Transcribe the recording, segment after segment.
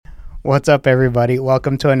What's up, everybody?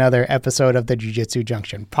 Welcome to another episode of the Jiu-Jitsu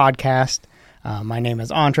Junction podcast. My name is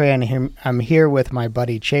Andre, and I'm here with my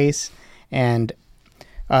buddy Chase. And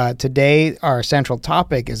today, our central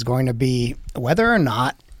topic is going to be whether or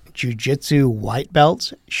not Jiu-Jitsu white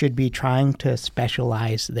belts should be trying to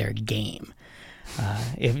specialize their game.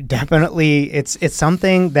 It's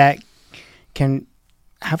something that can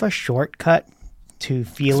have a shortcut to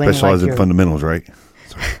feeling specialize in fundamentals, right?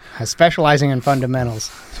 Specializing in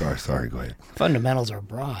fundamentals. Sorry, go ahead. Fundamentals are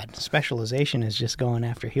broad. Specialization is just going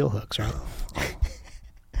after heel hooks, right?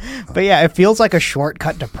 But yeah, it feels like a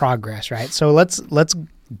shortcut to progress, right? So let's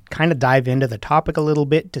kind of dive into the topic a little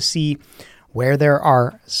bit to see where there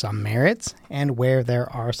are some merits and where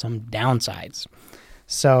there are some downsides.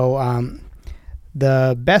 So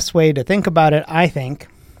the best way to think about it, I think,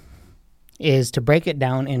 is to break it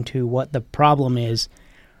down into what the problem is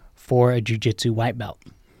for a jiu-jitsu white belt.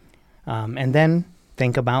 And then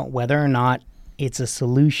think about whether or not it's a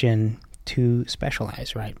solution to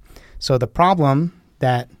specialize, right? So the problem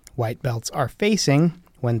that white belts are facing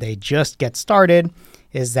when they just get started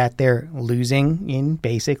is that they're losing in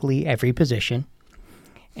basically every position.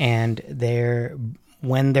 And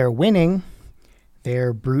when they're winning,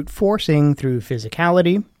 they're brute forcing through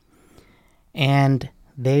physicality, and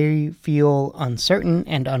they feel uncertain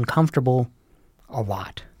and uncomfortable a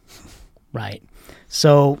lot, right?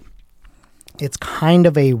 So it's kind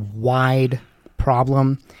of a wide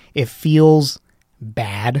problem. It feels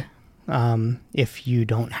bad if you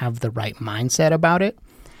don't have the right mindset about it.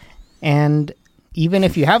 And even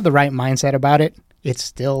if you have the right mindset about it, it's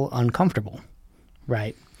still uncomfortable,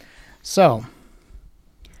 right? So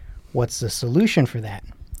what's the solution for that?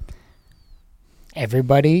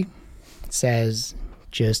 Everybody says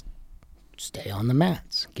just stay on the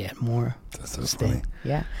mats, get more. That's so funny.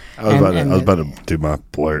 Yeah. I was about to do my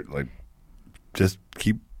blurt, like, just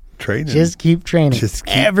keep training. Just keep training.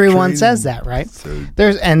 Everyone says that, right? So,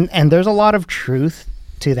 there's a lot of truth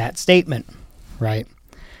to that statement, right?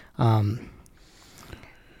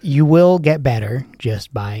 You will get better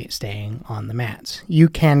just by staying on the mats. You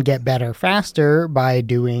can get better faster by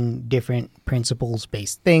doing different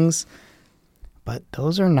principles-based things, but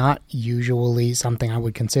those are not usually something I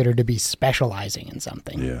would consider to be specializing in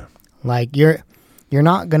something. Yeah. Like you're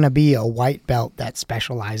not going to be a white belt that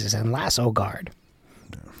specializes in lasso guard,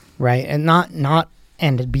 no. Right? And not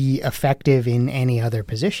and be effective in any other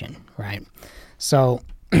position, right? So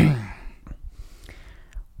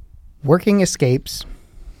working escapes,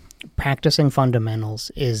 practicing fundamentals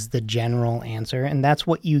is the general answer, and that's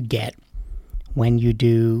what you get when you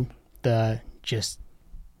do the just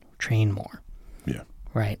train more. Yeah.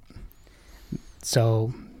 Right.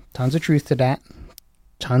 So tons of truth to that.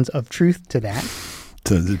 Tons of truth to that.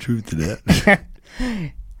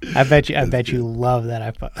 I bet you love that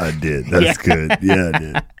I did. That's good. Yeah, I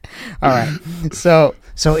did. All right. So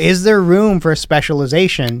is there room for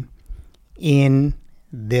specialization in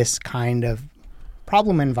this kind of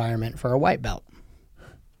problem environment for a white belt?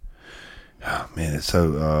 Oh, man, it's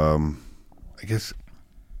so I guess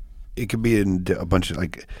it could be in a bunch of,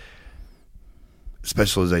 like,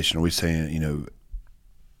 specialization. Are we saying,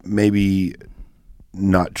 maybe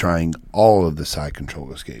not trying all of the side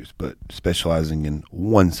control escapes, but specializing in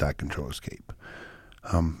one side control escape?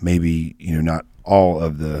 Maybe, not all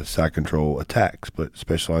of the side control attacks, but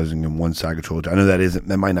specializing in one side control. I know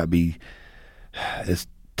that might not be as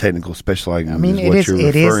technical specializing. I mean,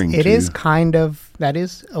 it is kind of, that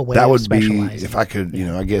is a way that of would specializing. Be, if I could,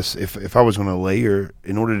 I guess if I was going to layer,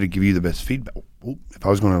 in order to give you the best feedback, if I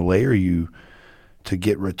was going to layer you to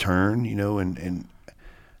get return, and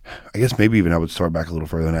I guess maybe even I would start back a little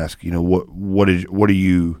further and ask, what is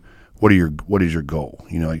your goal?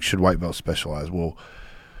 Like, should white belts specialize? Well,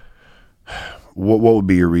 what would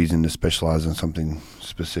be your reason to specialize in something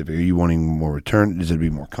specific? Are you wanting more return? Is it to be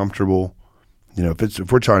more comfortable?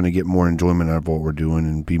 If we're trying to get more enjoyment out of what we're doing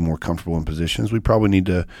and be more comfortable in positions, we probably need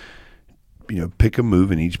to, pick a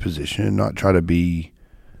move in each position and not try to be,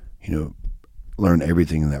 learn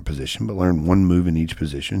everything in that position, but learn one move in each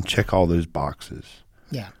position, check all those boxes.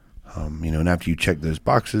 Yeah. And after you check those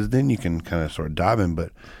boxes, then you can kind of sort of dive in.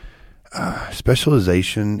 But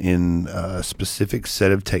specialization in a specific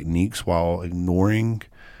set of techniques while ignoring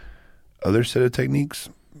other set of techniques,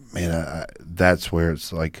 man, that's where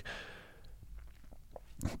it's like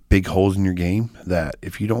big holes in your game that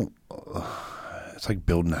if you don't, it's like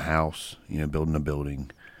building a house, building a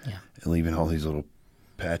building, and leaving all these little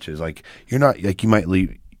patches. Like, you're not, like, you might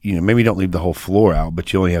leave, maybe don't leave the whole floor out,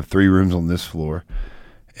 but you only have 3 rooms on this floor,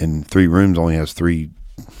 and 3 rooms only has 3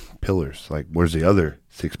 pillars. Like, where's the other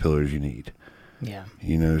 6 pillars you need? Yeah.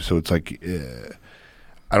 So it's like,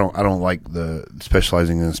 I don't like the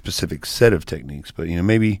specializing in a specific set of techniques, but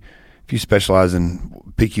maybe if you specialize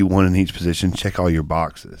in pick you one in each position, check all your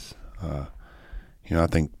boxes. I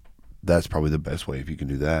think that's probably the best way if you can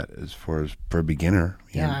do that as far as for a beginner.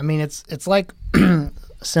 Yeah, I mean it's like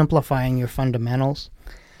simplifying your fundamentals.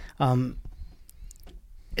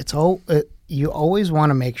 You always want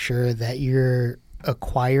to make sure that you're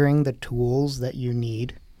acquiring the tools that you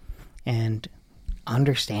need and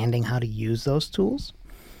understanding how to use those tools.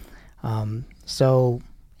 So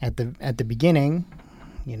at the beginning,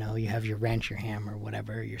 you have your wrench, your hammer,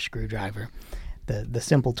 whatever, your screwdriver, the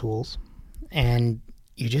simple tools, and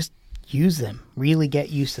you just use them, really get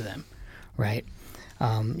used to them, right?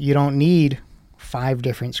 You don't need 5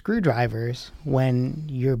 different screwdrivers when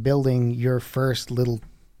you're building your first little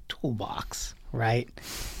toolbox, right?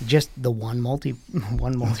 Just the one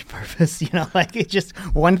multi-purpose, it's just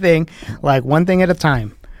one thing at a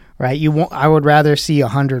time, right? I would rather see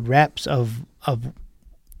 100 reps of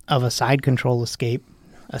a side control escape,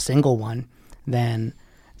 a single one, than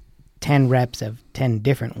 10 reps of 10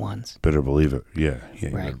 different ones. Better believe it. Yeah, you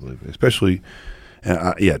right. better believe it. Especially,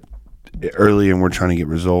 early, and we're trying to get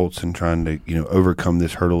results and trying to overcome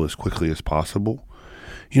this hurdle as quickly as possible.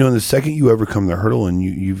 And the second you overcome the hurdle and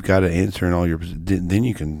you've got an answer in all your, then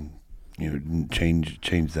you can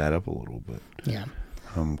change that up a little bit. Yeah.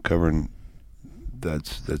 Covering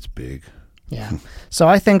that's big. Yeah. So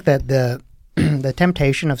I think that the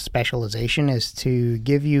temptation of specialization is to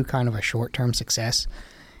give you kind of a short-term success.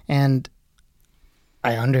 And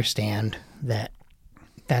I understand that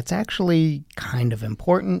that's actually kind of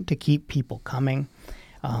important to keep people coming,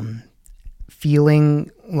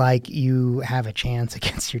 feeling like you have a chance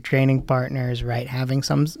against your training partners, right? Having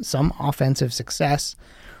some offensive success,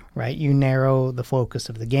 right? You narrow the focus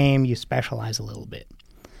of the game, you specialize a little bit.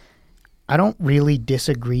 I don't really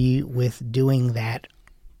disagree with doing that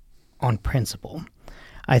on principle.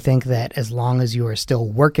 I think that as long as you are still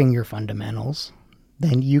working your fundamentals,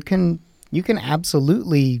 then you can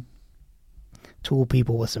absolutely tool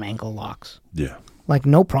people with some ankle locks. Yeah. Like,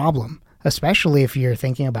 no problem. Especially if you're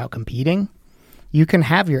thinking about competing, you can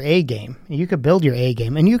have your A game. You could build your A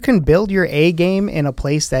game. And you can build your A game in a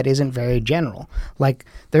place that isn't very general. Like,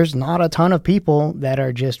 there's not a ton of people that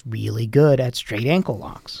are just really good at straight ankle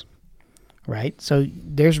locks, right? So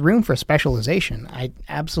there's room for specialization. I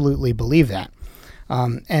absolutely believe that.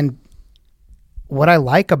 And what I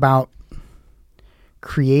like about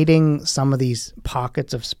creating some of these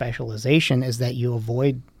pockets of specialization is that you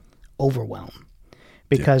avoid overwhelm,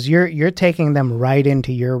 because you're taking them right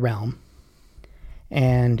into your realm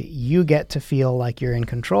and you get to feel like you're in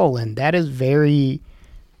control, and that is very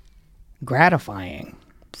gratifying.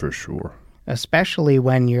 For sure. Especially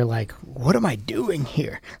when you're like, what am I doing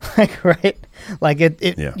here? Like, right? Like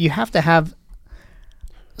you have to have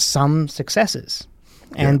some successes.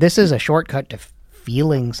 And this is a shortcut to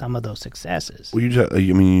feeling some of those successes. Well,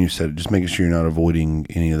 you said just making sure you're not avoiding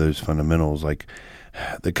any of those fundamentals. Like,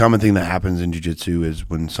 the common thing that happens in jiu-jitsu is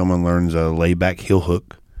when someone learns a layback heel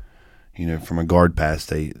hook, from a guard pass,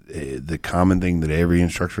 the common thing that every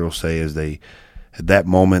instructor will say is at that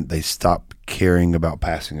moment they stop caring about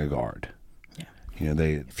passing a guard. Yeah.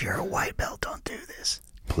 If you're a white belt, don't do this.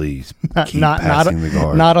 Please keep passing the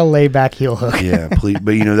guard. Not a layback heel hook. Yeah, please.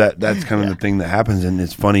 But that's kind of the thing that happens, and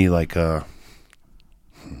it's funny. Like,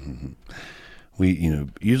 we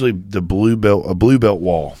usually a blue belt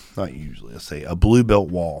wall. Not usually. Let's say a blue belt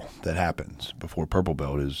wall that happens before purple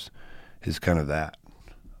belt is kind of that.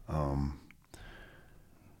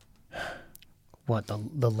 What the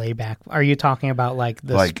layback? Are you talking about like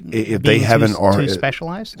this? Like if they have too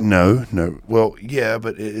specialized? No. Well, yeah,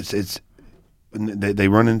 but it's. They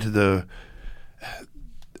run into the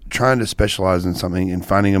trying to specialize in something, and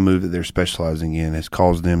finding a move that they're specializing in has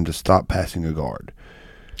caused them to stop passing a guard.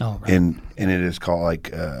 Oh, right. And it is called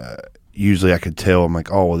like usually I could tell, I'm like,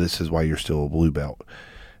 oh, well, this is why you're still a blue belt,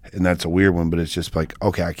 and that's a weird one. But it's just like,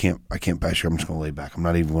 okay, I can't pass you. I'm just going to lay back. I'm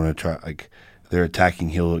not even going to try. Like, they're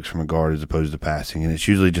attacking heel hooks from a guard as opposed to passing, and it's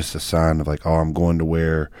usually just a sign of like, oh, I'm going to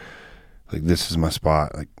where, like, this is my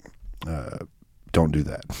spot. Like, don't do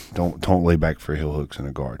that. Don't lay back for heel hooks in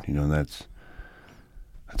a guard. And that's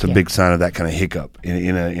a big sign of that kind of hiccup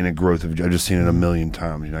in a growth of. I've just seen it a million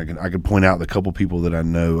times. I can point out the couple people that I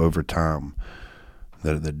know over time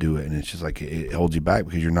that do it, and it's just like it holds you back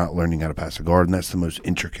because you're not learning how to pass a guard, and that's the most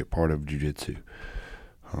intricate part of jiu-jitsu.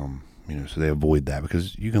 So they avoid that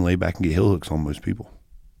because you can lay back and get heel hooks on most people.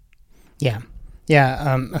 Yeah.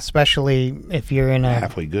 Especially if you're in a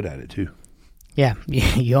halfway good at it too. Yeah,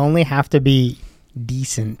 you only have to be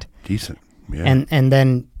decent. Yeah. And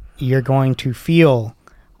then you're going to feel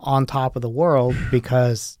on top of the world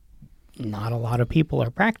because not a lot of people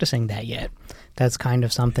are practicing that yet. That's kind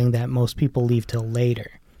of something that most people leave till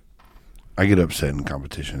later. I get upset in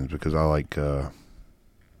competitions because I like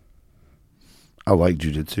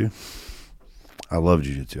jiu-jitsu. I love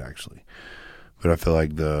jiu-jitsu actually, but I feel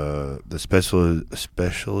like the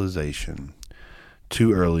specialization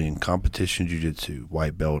too early in competition jiu-jitsu,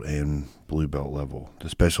 white belt and blue belt level. The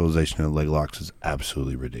specialization of leg locks is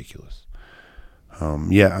absolutely ridiculous. I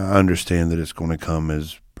understand that it's going to come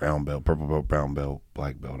as brown belt, purple belt, brown belt,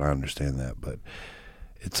 black belt. I understand that, but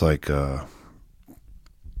it's like,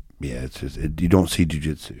 it's just you don't see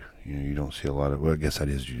jiu-jitsu. You don't see a lot of. Well, I guess that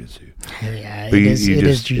is jiu-jitsu. Yeah, but it is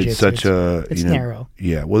jiu-jitsu. It's such it's narrow.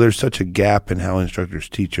 Yeah, well, there's such a gap in how instructors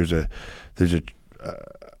teach. There's a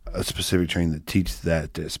specific training that teaches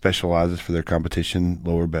that specializes for their competition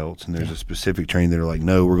lower belts, and there's a specific training that are like,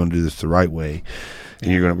 no, we're going to do this the right way,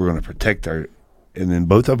 and we're going to protect our. And then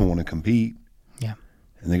both of them want to compete. Yeah,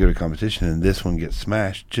 and they go to competition, and this one gets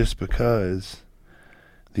smashed just because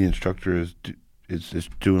the instructor is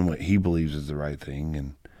doing what he believes is the right thing,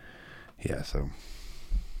 and so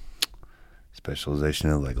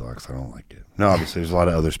specialization in leg locks, I don't like it. No, obviously there's a lot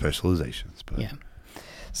of other specializations, but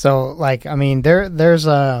So, like, I mean, there's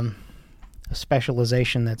a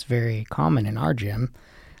specialization that's very common in our gym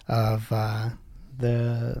of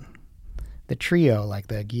the trio, like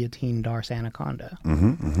the guillotine, Darce, anaconda.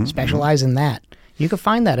 Specialize in that. You can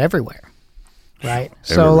find that everywhere, right?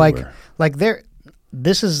 So,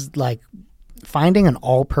 this is like finding an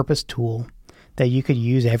all-purpose tool that you could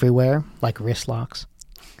use everywhere, like wrist locks,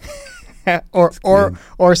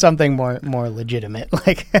 or something more legitimate,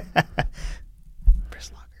 like.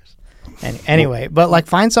 Anyway, but like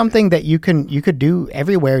find something that you could do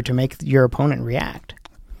everywhere to make your opponent react.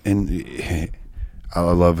 And I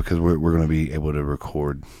love because we're going to be able to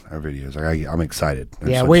record our videos. I'm excited.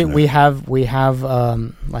 We have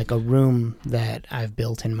like a room that I've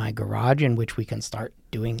built in my garage in which we can start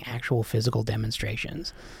doing actual physical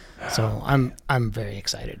demonstrations. So I'm very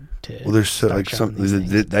excited to. Well, there's like something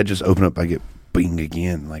that just opened up. I get bing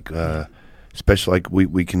again, like. Special, like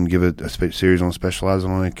we can give it a series on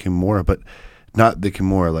specializing on the Kimura, but not the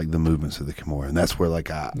Kimura, like the movements of the Kimura, and that's where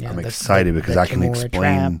like I'm excited because I can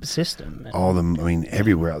explain system all them. I mean,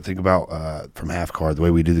 everywhere. I think about from half guard the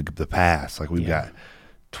way we do the pass. Like we've got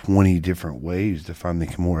 20 different ways to find the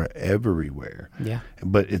Kimura everywhere. Yeah,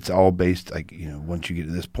 but it's all based like once you get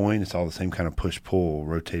to this point, it's all the same kind of push pull,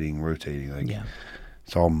 rotating. Like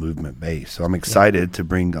it's all movement based. So I'm excited to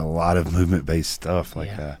bring a lot of movement based stuff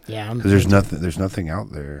like that. Yeah, because there's nothing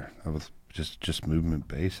out there with just movement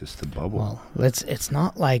based. It's the bubble. Well, it's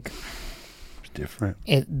not like it's different.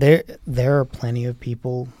 There are plenty of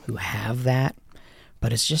people who have that,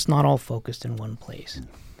 but it's just not all focused in one place.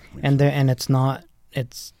 And that's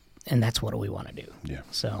what we want to do. Yeah.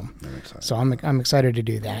 So I'm excited to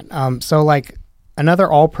do that. So like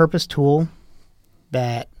another all purpose tool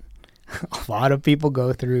that a lot of people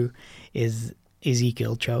go through is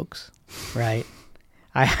Ezekiel chokes, right?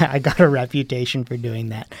 I got a reputation for doing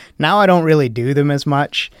that. Now I don't really do them as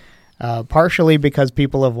much, partially because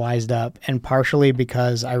people have wised up and partially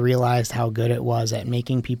because I realized how good it was at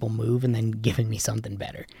making people move and then giving me something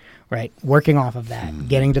better, right? Working off of that,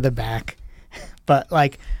 getting to the back. But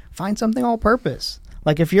like find something all purpose.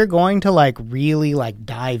 Like if you're going to like really like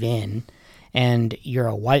dive in and you're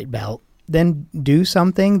a white belt, then do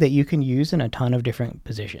something that you can use in a ton of different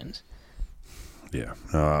positions. Yeah,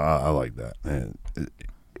 I like that. And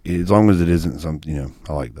as long as it isn't something,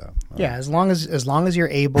 I like that. Yeah, as long as you're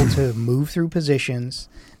able to move through positions,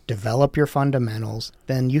 develop your fundamentals,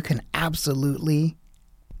 then you can absolutely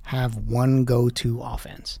have one go-to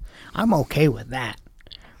offense. I'm okay with that,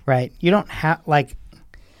 right? You don't have like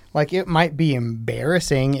it might be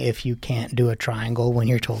embarrassing if you can't do a triangle when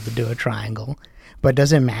you're told to do a triangle. But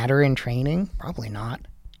does it matter in training? Probably not.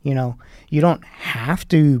 You don't have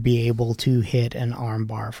to be able to hit an arm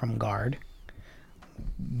bar from guard.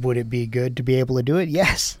 Would it be good to be able to do it?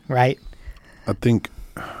 Yes, right? I think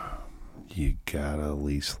you gotta at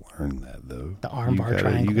least learn that, though. The arm bar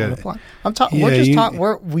triangle. I'm talking. We're just talking.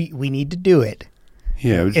 We need to do it.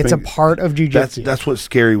 Yeah, it's a part of jiu-jitsu. That's what's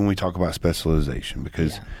scary when we talk about specialization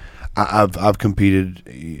because I've competed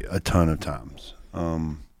a ton of times.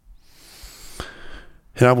 And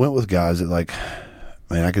I went with guys that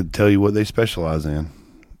I could tell you what they specialize in.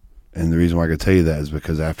 And the reason why I could tell you that is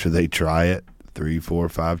because after they try it 3, 4,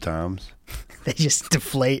 5 times, they just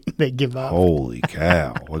deflate. They give up. Holy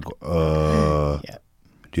cow. Do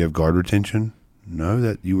you have guard retention? No,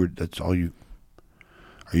 that's all you.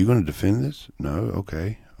 Are you going to defend this? No.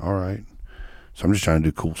 Okay. All right. So I'm just trying to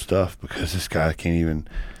do cool stuff because this guy can't even.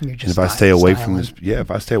 You're And just if I stay away from styling. this,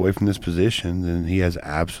 if I stay away from this position, then he has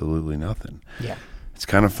absolutely nothing. Yeah. It's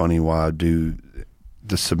kind of funny why I do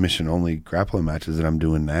the submission only grappling matches that I'm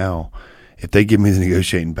doing now. If they give me the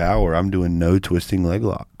negotiating power, I'm doing no twisting leg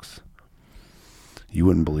locks. You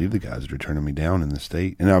wouldn't believe the guys that are turning me down in the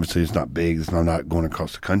state. And obviously it's not big. I'm not going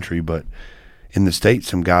across the country. But in the state,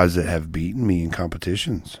 some guys that have beaten me in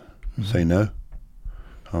competitions say no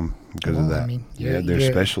because of that. I mean, they're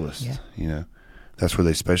specialists. Yeah. You know, that's where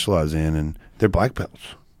they specialize in. And they're black belts.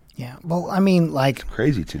 Yeah. Well, I mean, like,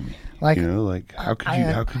 Crazy to me. Like, you know, like how could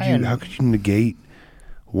you negate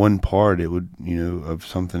one part? It would, of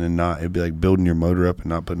something and not. It'd be like building your motor up and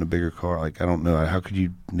not putting a bigger car. Like, I don't know. How could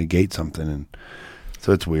you negate something? And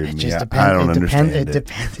so it's weird to me. I don't understand it.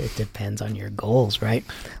 It depends on your goals, right?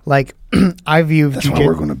 Like, I view That's why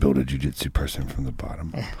we're going to build a jiu-jitsu person from the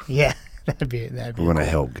bottom. Yeah, that'd be. We're going to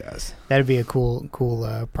help guys. That'd be a cool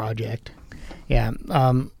project. Yeah.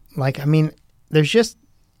 Like, I mean, there's just.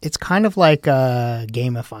 It's kind of like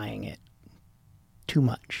gamifying it too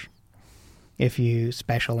much. If you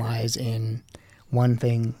specialize in one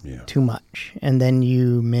thing too much, and then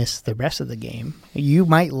you miss the rest of the game. You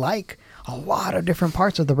might like a lot of different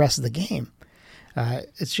parts of the rest of the game.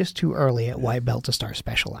 It's just too early at white belt to start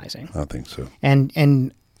specializing. I think so.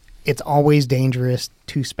 And it's always dangerous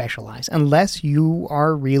to specialize unless you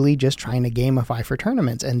are really just trying to gamify for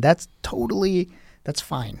tournaments, and that's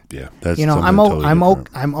fine. Yeah, that's I'm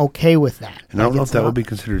okay with that. And I don't know if that would be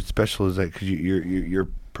considered specialization because you're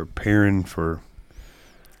preparing for.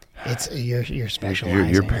 You're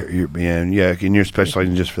specializing. And you're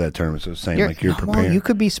specializing just for that tournament. So it's the same, you're preparing. Well, you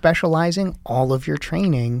could be specializing all of your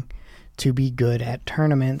training to be good at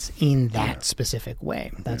tournaments in that specific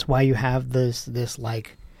way. That's why you have this leg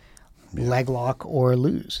lock or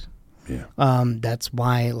lose. Yeah. That's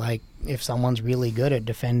why, like, if someone's really good at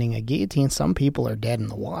defending a guillotine, some people are dead in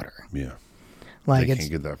the water. Yeah. Like, they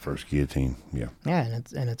can't get that first guillotine. Yeah. Yeah,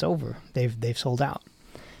 and it's over. They've sold out.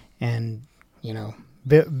 And,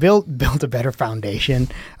 build a better foundation,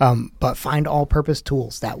 but find all-purpose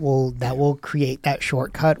tools that will create that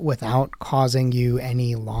shortcut without causing you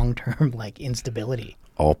any long-term instability.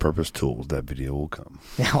 All-purpose tools. That video will come.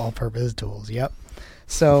 Yeah, all-purpose tools. Yep.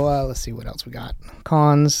 So let's see what else we got.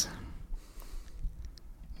 Cons.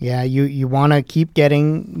 Yeah, you want to keep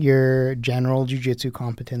getting your general jiu-jitsu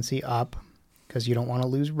competency up because you don't want to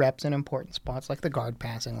lose reps in important spots like the guard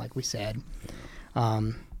passing, like we said.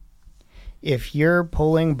 If you're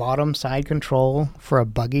pulling bottom side control for a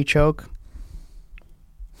buggy choke,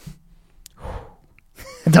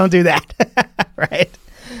 don't do that, right?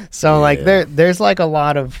 So there's a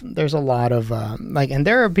lot of and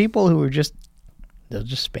there are people who are they'll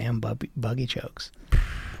just spam buggy chokes. I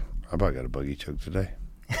about got a buggy choke today.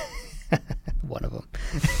 One of them.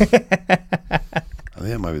 I think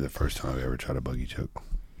that might be the first time I've ever tried a buggy choke.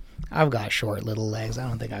 I've got short little legs. I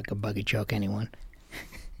don't think I could buggy choke anyone.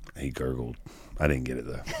 He gurgled. I didn't get it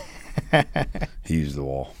though. He used the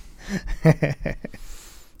wall.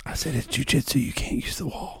 I said, it's jiu-jitsu. You can't use the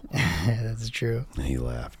wall. That's true. And he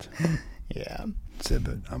laughed. Yeah. Said,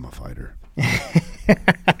 but I'm a fighter.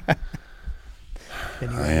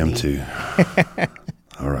 I am too.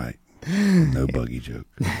 All right. No buggy joke.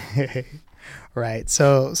 Right.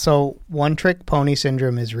 So one-trick pony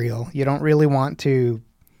syndrome is real. You don't really want to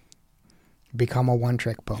become a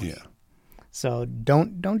one-trick pony. Yeah. So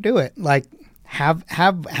don't do it. Like have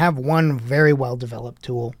one very well-developed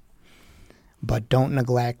tool, but don't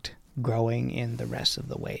neglect growing in the rest of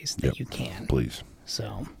the ways that you can. Please.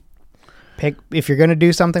 So if you're going to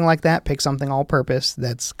do something like that, pick something all-purpose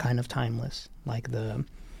that's kind of timeless, like the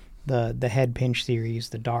head pinch series,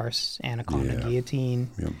 the Darce Anaconda guillotine.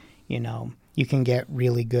 Yep. You can get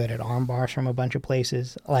really good at arm bars from a bunch of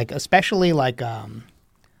places, especially the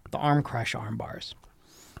arm crush arm bars.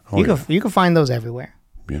 You can find those everywhere.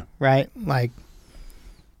 Yeah. Right? Like,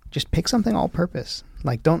 just pick something all purpose.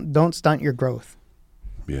 Like, don't stunt your growth.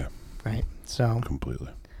 Yeah. Right? So completely.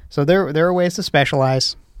 So there are ways to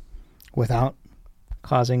specialize without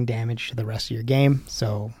causing damage to the rest of your game.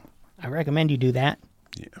 So I recommend you do that.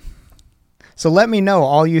 Yeah. So let me know,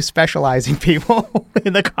 all you specializing people,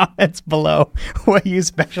 in the comments below what you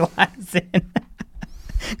specialize in.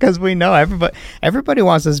 Because we know everybody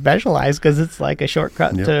wants to specialize because it's like a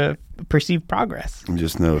shortcut to perceived progress. And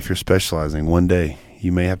just know, if you're specializing, one day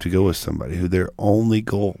you may have to go with somebody who their only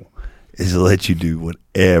goal is to let you do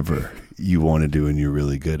whatever you want to do and you're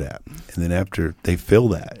really good at. And then after they fill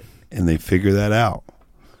that and they figure that out,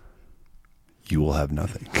 you will have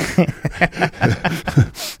nothing.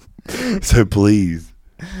 So please,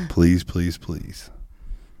 please, please, please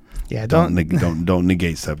Yeah, don't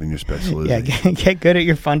negate stuff in your specialization. Yeah, get good at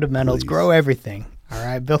your fundamentals. Please. Grow everything. All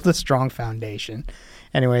right, build a strong foundation.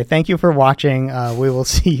 Anyway, thank you for watching. We will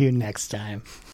see you next time.